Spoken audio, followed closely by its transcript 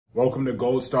Welcome to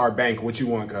Gold Star Bank. What you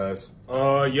want, cuz?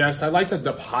 Yes, I'd like to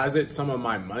deposit some of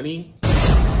my money.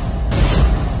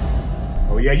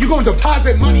 Oh yeah, you gonna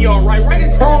deposit money, all right? Right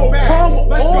into the bank. Come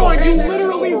Let's go. on, you Hand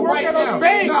literally work right at now. a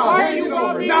bank. Nah, Why are hand you it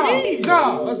over. robbing me?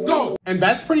 Nah, let's go. And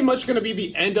that's pretty much gonna be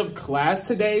the end of class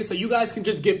today, so you guys can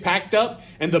just get packed up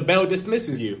and the bell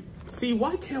dismisses you. See,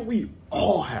 why can't we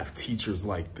all have teachers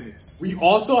like this? We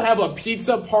also have a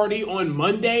pizza party on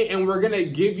Monday, and we're gonna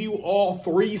give you all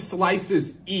 3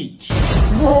 slices each.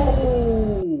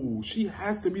 No, she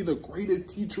has to be the greatest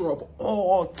teacher of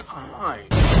all time.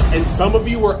 And some of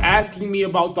you were asking me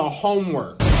about the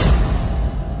homework.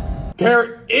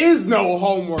 There is no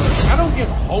homework. I don't give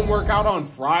homework out on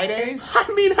Fridays. I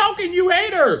mean, how can you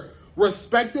hate her?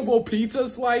 Respectable pizza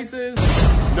slices,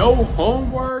 no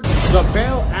homework, the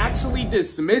bell actually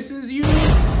dismisses you.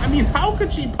 I mean, how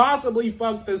could she possibly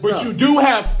fuck this up? But you do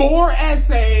have 4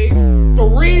 essays,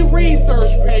 3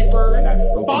 research papers,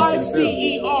 5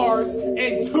 CERs,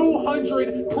 and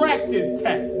 200 practice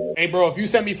tests. Hey bro, if you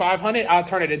send me 500, I'll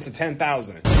turn it into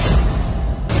 10,000.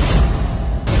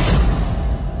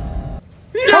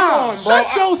 Come on, bro.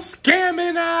 Shut your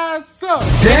scamming ass up.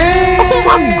 Damn! Oh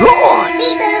my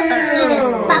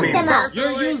God!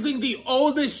 You're using the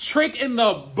oldest trick in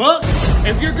the book.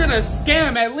 If you're gonna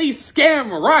scam, at least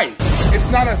scam right. It's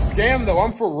not a scam though,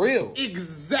 I'm for real.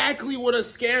 Exactly what a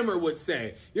scammer would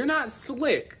say. You're not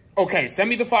slick. Okay, send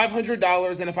me the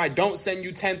 $500, and if I don't send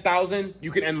you 10,000,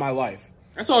 you can end my life.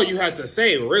 That's all you had to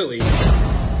say, really.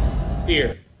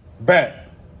 Here, bet.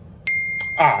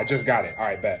 Ah, I just got it. All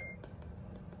right, bet.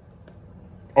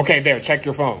 Okay, there, check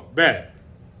your phone. Bet.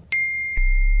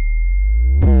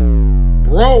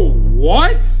 Bro,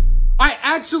 what? I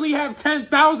actually have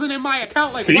 10,000 in my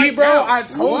account. Like, see, right bro, now. I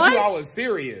told What? you I was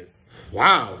serious.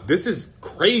 Wow, this is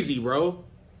crazy, bro.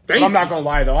 I'm not gonna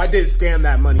lie though, I did scam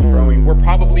that money, bro. And we're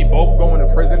probably both going to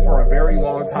prison for a very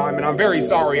long time, and I'm very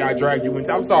sorry I dragged you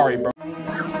into. I'm sorry, bro.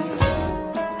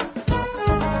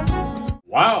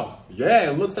 Wow.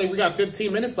 Yeah, it looks like we got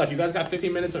 15 minutes left. You guys got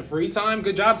 15 minutes of free time?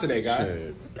 Good job today, guys.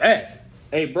 Shit. Bet.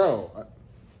 Hey, bro.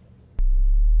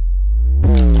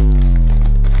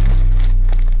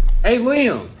 Hey,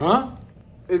 Liam. Huh?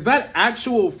 Is that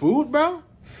actual food, bro?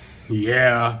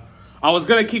 Yeah. I was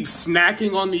gonna keep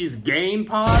snacking on these gain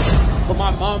pods, but my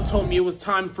mom told me it was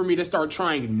time for me to start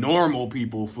trying normal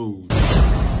people food.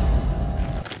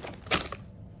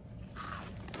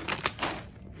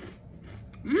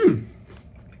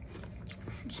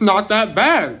 It's not that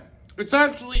bad. It's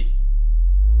actually...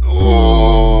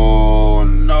 Oh,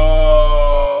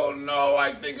 no,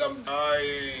 I think I'm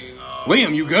dying. Oh.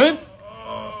 Liam, you good?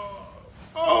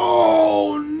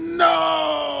 Oh, no.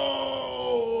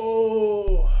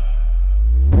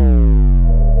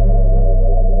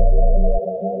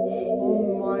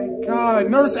 Oh, my God.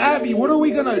 Nurse Abby, what are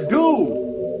we gonna do?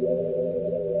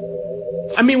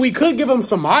 I mean, we could give him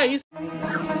some ice.